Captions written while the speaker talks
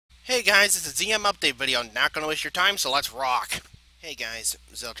Hey guys, it's a ZM update video. Not gonna waste your time, so let's rock. Hey guys,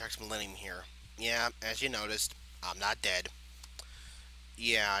 Zeltrax Millennium here. Yeah, as you noticed, I'm not dead.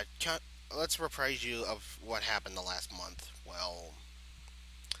 Yeah, let's reprise you of what happened the last month. Well,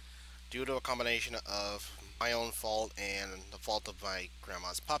 due to a combination of my own fault and the fault of my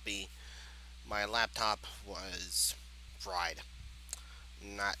grandma's puppy, my laptop was fried.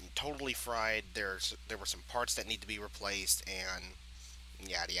 Not totally fried. There were some parts that need to be replaced, and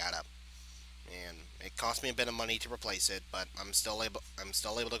yada yada. And it cost me a bit of money to replace it, but I'm still able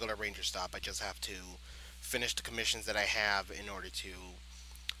to go to RangerStop. I just have to finish the commissions that I have in order to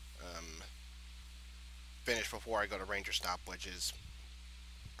um, finish before I go to RangerStop, which is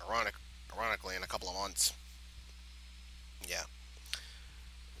ironically in a couple of months. Yeah.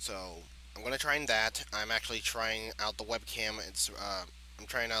 So I'm gonna try that. I'm actually trying out the webcam. I'm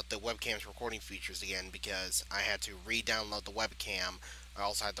trying out the webcam's recording features again because I had to re-download the webcam. I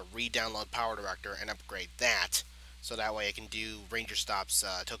also had to re-download PowerDirector and upgrade that, so that way I can do RangerStop's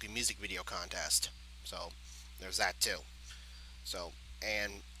Tokyo Music Video Contest. So there's that too. So,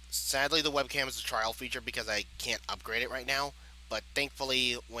 and sadly the webcam is a trial feature because I can't upgrade it right now. But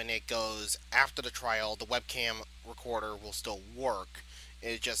thankfully, when it goes after the trial, the webcam recorder will still work.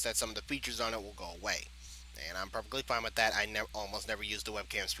 It's just that some of the features on it will go away. And I'm perfectly fine with that. I almost never use the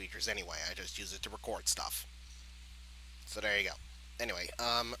webcam's features anyway. I just use it to record stuff. So there you go. Anyway,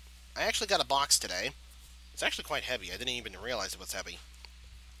 I actually got a box today. It's actually quite heavy. I didn't even realize it was heavy.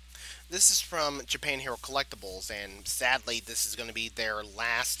 This is from Japan Hero Collectibles, and sadly, this is going to be their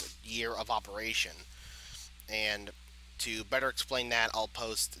last year of operation. And to better explain that, I'll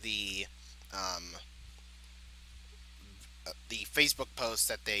post the Facebook post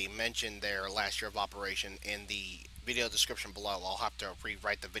that they mentioned their last year of operation in the video description below. I'll have to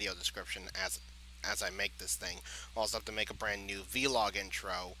rewrite the video description as I make this thing. I'll also have to make a brand new vlog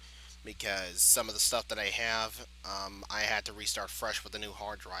intro because some of the stuff that I have, I had to restart fresh with a new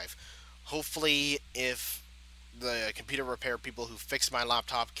hard drive. Hopefully, if the computer repair people who fixed my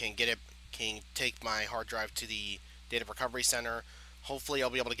laptop can take my hard drive to the data recovery center. Hopefully I'll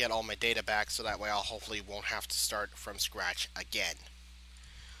be able to get all my data back, so that way I'll hopefully won't have to start from scratch again.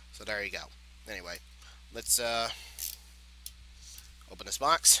 So there you go. Anyway, let's open this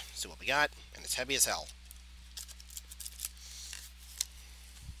box, see what we got, and it's heavy as hell.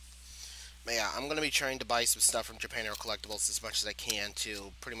 But yeah, I'm going to be trying to buy some stuff from Japan Hero Collectibles as much as I can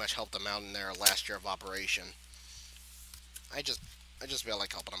to pretty much help them out in their last year of operation. I just feel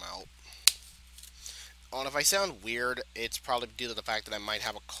like helping them out. And if I sound weird, it's probably due to the fact that I might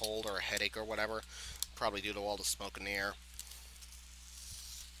have a cold or a headache or whatever. Probably due to all the smoke in the air.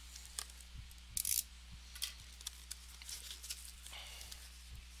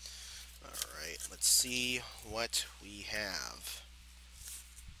 Alright, let's see what we have.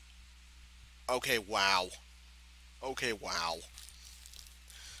 Okay, wow. Okay, wow.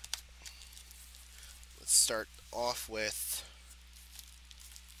 Let's start off with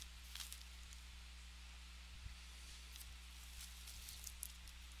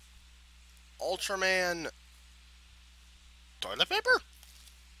Ultraman toilet paper?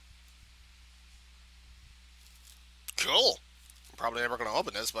 Cool. I'm probably never going to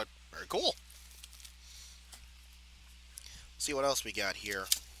open this, but very cool. Let's see what else we got here.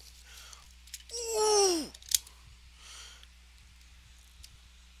 Ooh!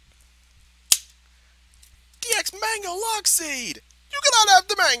 DX Mango Lock Seed! You cannot have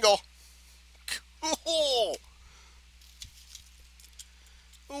the mango! Cool!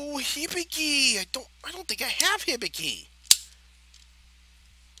 Oh, Hibiki! I don't think I have Hibiki.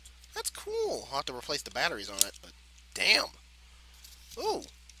 That's cool. I'll have to replace the batteries on it, but damn. Ooh.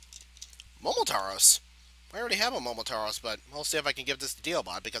 Momotaros. I already have a Momotaros, but I'll see if I can give this to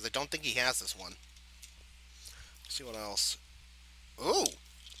Deobot because I don't think he has this one. Let's see what else. Ooh.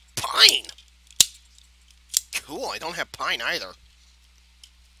 Pine! Cool, I don't have Pine either.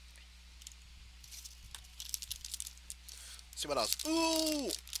 Let's see what else.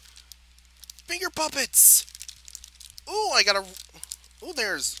 Ooh! Finger puppets! Ooh, I got a... Ooh,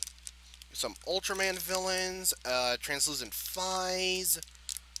 there's some Ultraman villains, Translucent Fies,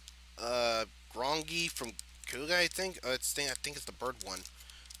 Grongi from Kuga, I think. I think it's the bird one.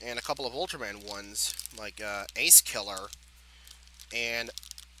 And a couple of Ultraman ones, like Ace Killer. And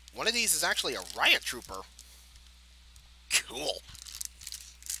one of these is actually a Riot Trooper. Cool.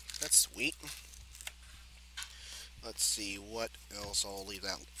 That's sweet. Let's see what else. I'll leave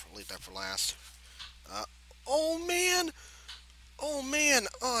that for last. Oh man! Oh man!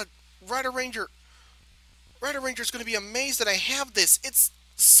 Rider Ranger's gonna be amazed that I have this. It's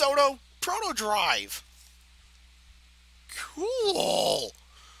Soto Proto Drive. Cool.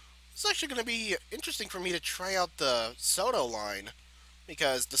 It's actually going to be interesting for me to try out the Soto line,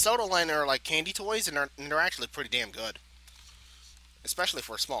 because the Soto line are like candy toys, and they're actually pretty damn good, especially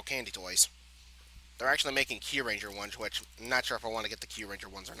for small candy toys. They're actually making Key Ranger ones, which I'm not sure if I want to get the Key Ranger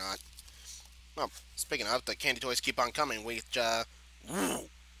ones or not. Well, speaking of, the candy toys keep on coming.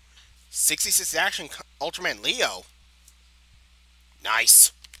 66 Action Ultraman Leo.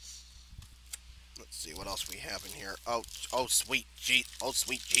 Nice. Let's see what else we have in here. Oh, sweet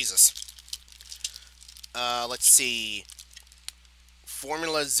Jesus. Let's see.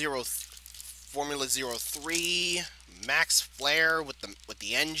 Formula 03, Max Flare with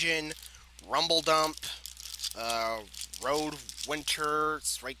the engine, Rumble Dump, Road Winter,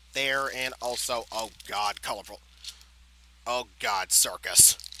 it's right there, and also, oh god, colorful. Oh god,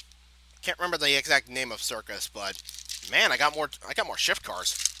 Circus. Can't remember the exact name of Circus, but man, I got more shift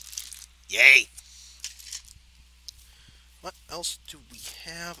cars. Yay! What else do we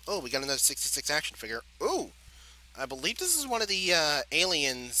have? Oh, we got another 66 action figure. Ooh! I believe this is one of the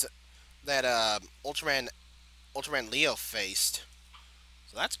aliens that Ultraman Leo faced.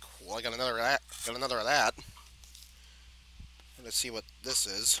 So that's cool. I got another of that. Let's see what this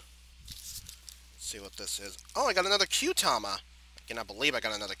is. Oh, I got another Q-Tama. I cannot believe I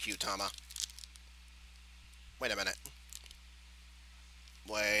got another Q-Tama. Wait a minute.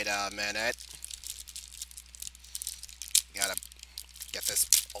 Gotta get this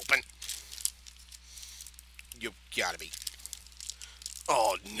open. You gotta be.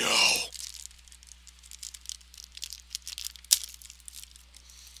 Oh no!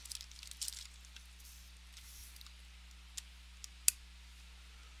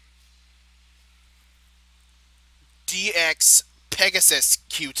 DX Pegasus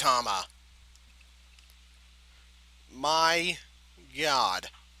Q-Tama. My god.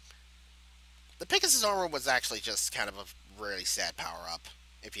 The Pegasus armor was actually just kind of a really sad power-up,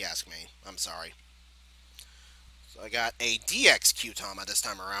 if you ask me. I'm sorry. So I got a DX Q-Tama this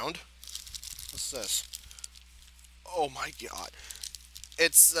time around. What's this? Oh my god.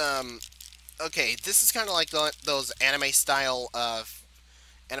 It's, okay, this is kind of like those anime-style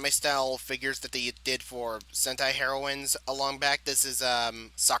figures that they did for Sentai heroines a long back. This is,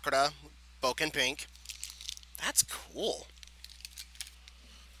 Sakura, Boken Pink. That's cool.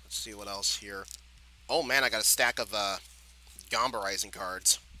 Let's see what else here. Oh man, I got a stack of, Gamba Rising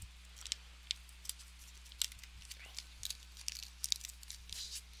cards.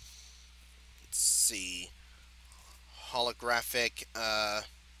 Let's see. Holographic,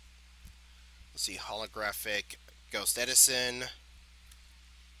 holographic Ghost Edison.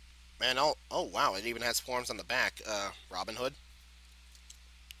 Man, oh wow, it even has forms on the back. Robin Hood.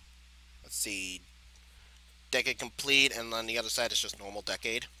 Let's see. Decade Complete, and on the other side is just normal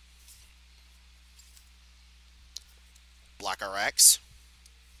Decade. Black RX.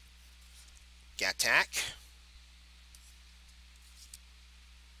 Gattack.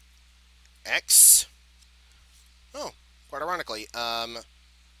 X. Oh, quite ironically,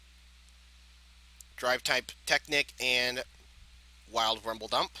 Drive Type Technic and Wild Rumble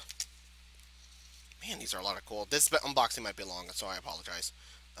Dump. Man, these are a lot of cool. This unboxing might be long, so I apologize.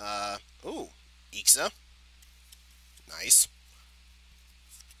 Ooh, Ixa. Nice.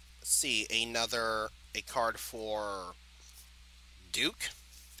 Let's see, a card for Duke.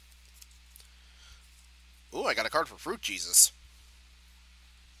 Ooh, I got a card for Fruit Jesus.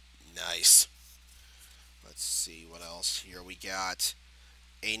 Nice. Let's see what else here. We got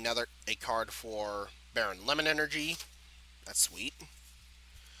a card for Baron Lemon Energy. That's sweet.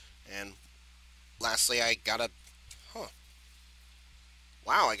 And lastly, I got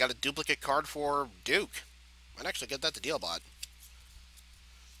wow, I got a duplicate card for Duke. Might actually get that to Dealbot.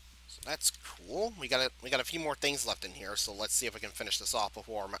 So that's cool. We got a few more things left in here, so let's see if we can finish this off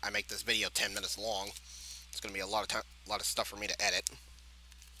before I make this video 10 minutes long. It's gonna be a lot of stuff for me to edit.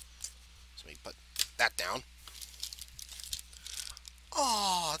 So let me put that down.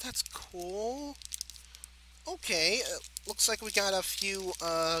 Oh, that's cool. Okay, looks like we got a few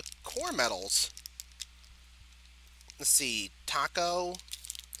core medals. Let's see, Taco,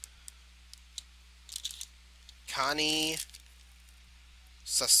 Kani,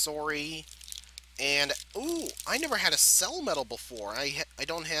 Sasori, and ooh, I never had a Cell medal before. I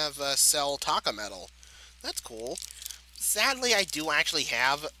don't have a Cell Taka medal. That's cool. Sadly, I do actually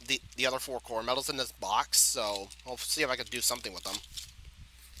have the other 4 core medals in this box, so I'll see if I can do something with them.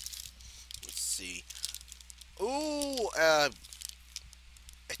 Let's see. Ooh, I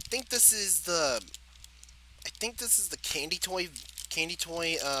think this is the Candy Toy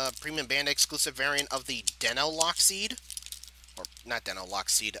Premium Bandai exclusive variant of the Den-O Lockseed, or not Den-O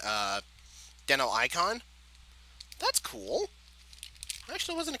Lockseed, Den-O Icon. That's cool. I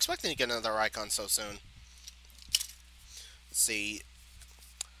actually wasn't expecting to get another icon so soon. Let's see.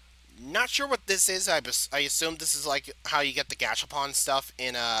 Not sure what this is. I assume this is like how you get the gashapon stuff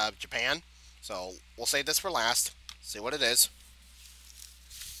in Japan. So we'll save this for last. See what it is.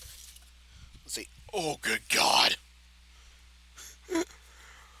 Let's see. Oh, good God.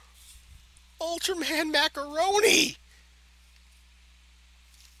 Ultraman Macaroni!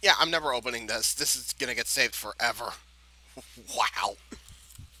 Yeah, I'm never opening this. This is gonna get saved forever. Wow.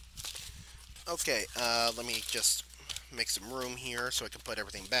 Okay, let me just make some room here so I can put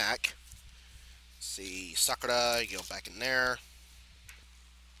everything back. Let's see, Sakura, you go back in there.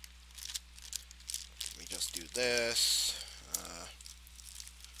 Let me just do this.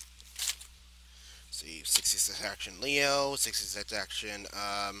 See, 66 action Leo, 66 action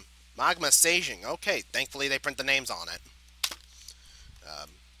Magma Seijin. Okay, thankfully they print the names on it.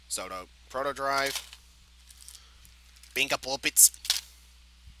 Soto Proto Drive, Binga Pulpits,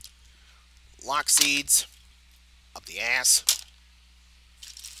 Lock Seeds, up the ass,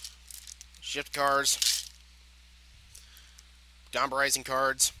 Shift Cars, Gamba Rising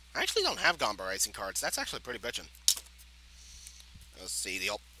cards. I actually don't have Gamba Rising cards. That's actually pretty bitchin'. Let's see,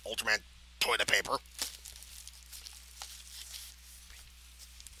 the Ultraman toilet paper.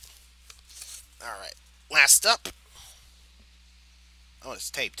 Alright, last up. Oh,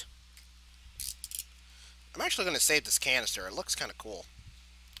 it's taped. I'm actually going to save this canister. It looks kind of cool.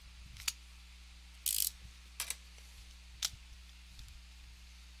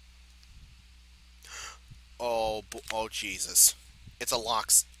 Oh, oh Jesus. It's a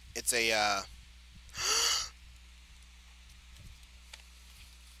locks. It's a,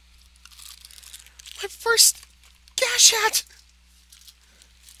 my first Gashat!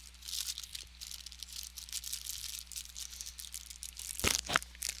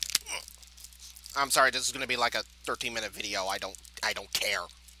 I'm sorry, this is going to be like a 13-minute video. I don't care.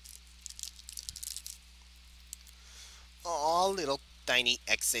 Oh, little tiny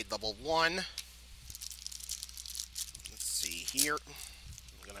X8 level 1. Let's see here.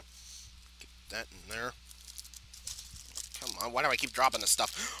 I'm going to get that in there. Come on, why do I keep dropping this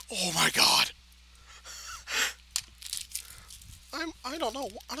stuff? Oh my God! I don't know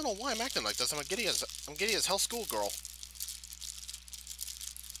why I'm acting like this. I'm giddy as hell schoolgirl.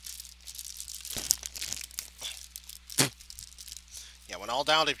 Yeah, when all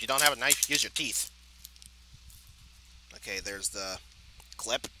down, if you don't have a knife, use your teeth. Okay, there's the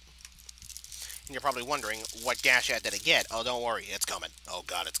clip. And you're probably wondering, what Gashat did it get? Oh, don't worry, it's coming. Oh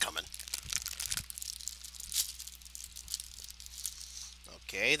God, it's coming.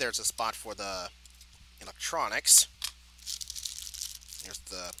 Okay, there's a spot for the electronics. Here's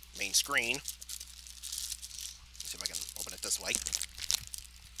the main screen. Let's see if I can open it this way.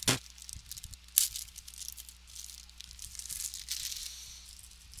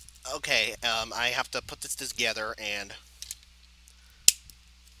 Okay, I have to put this together and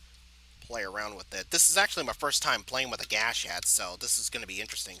play around with it. This is actually my first time playing with a Gashat, so this is going to be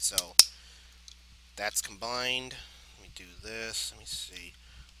interesting. So that's combined. Let me do this. Let me see.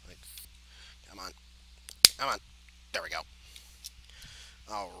 Like, come on. Come on. There we go.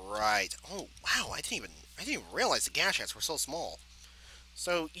 Alright. Oh, wow, I didn't even realize the Gashats were so small.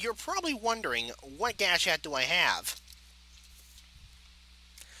 So, you're probably wondering, what Gashat do I have?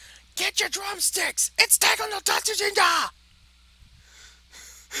 Get your drumsticks! It's Taiko no Tatsujin-da!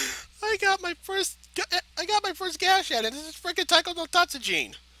 I got my first Gashat, and this is freaking Taiko no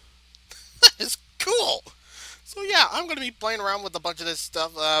Tatsujin. That is cool! So yeah, I'm gonna be playing around with a bunch of this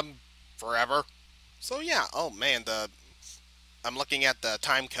stuff, forever. So yeah, oh man, I'm looking at the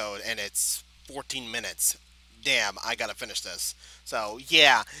time code, and it's 14 minutes. Damn, I gotta finish this. So,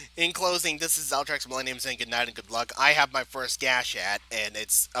 yeah, in closing, this is Zeltrax Millennium saying good night and good luck. I have my first Gashat, and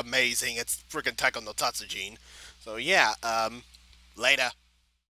it's amazing. It's freaking Taiko no Tatsujin. So, yeah, later.